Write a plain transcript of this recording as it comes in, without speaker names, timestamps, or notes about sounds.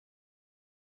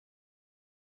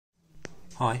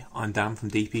Hi, I'm Dan from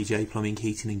DPJ Plumbing,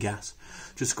 Heating and Gas.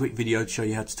 Just a quick video to show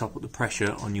you how to top up the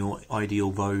pressure on your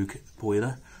Ideal Vogue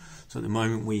boiler. So at the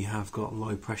moment we have got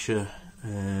low pressure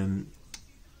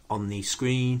on the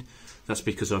screen. That's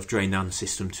because I've drained down the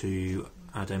system to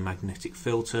add a magnetic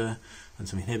filter and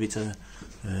some inhibitor.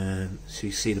 So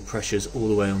you see the pressure's all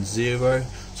the way on 0.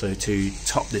 So to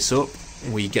top this up,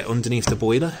 we get underneath the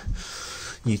boiler.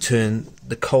 You turn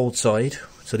the cold side.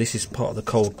 So this is part of the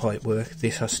cold pipe work.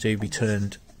 This has to be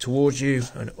turned towards you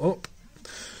and up,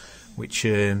 which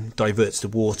diverts the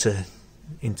water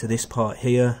into this part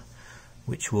here,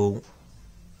 which will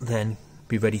then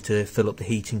be ready to fill up the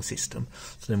heating system.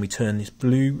 So then we turn this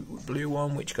blue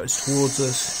one, which goes towards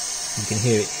us. You can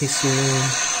hear it hissing,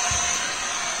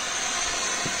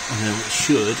 and then we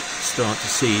should start to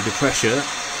see the pressure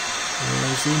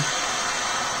rising.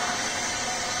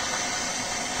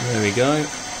 There we go.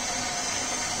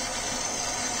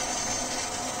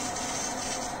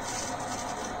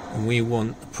 And we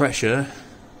want the pressure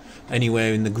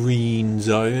anywhere in the green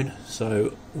zone.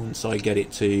 So once I get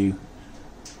it to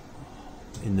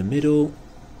in the middle,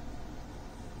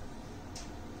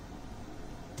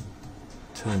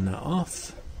 turn that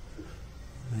off.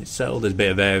 It's settled. There's a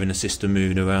bit of air in the system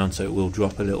moving around, so it will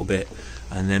drop a little bit.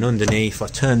 And then underneath, I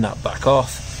turn that back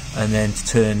off, and then to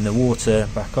turn the water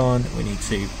back on, we need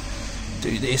to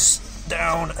do this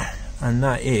down, and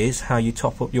that is how you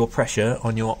top up your pressure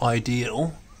on your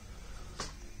Ideal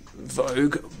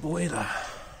Vogue boiler.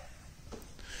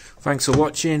 Thanks for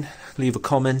watching. Leave a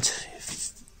comment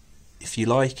if you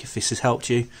like, if this has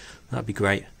helped you, that'd be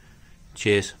great.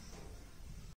 Cheers.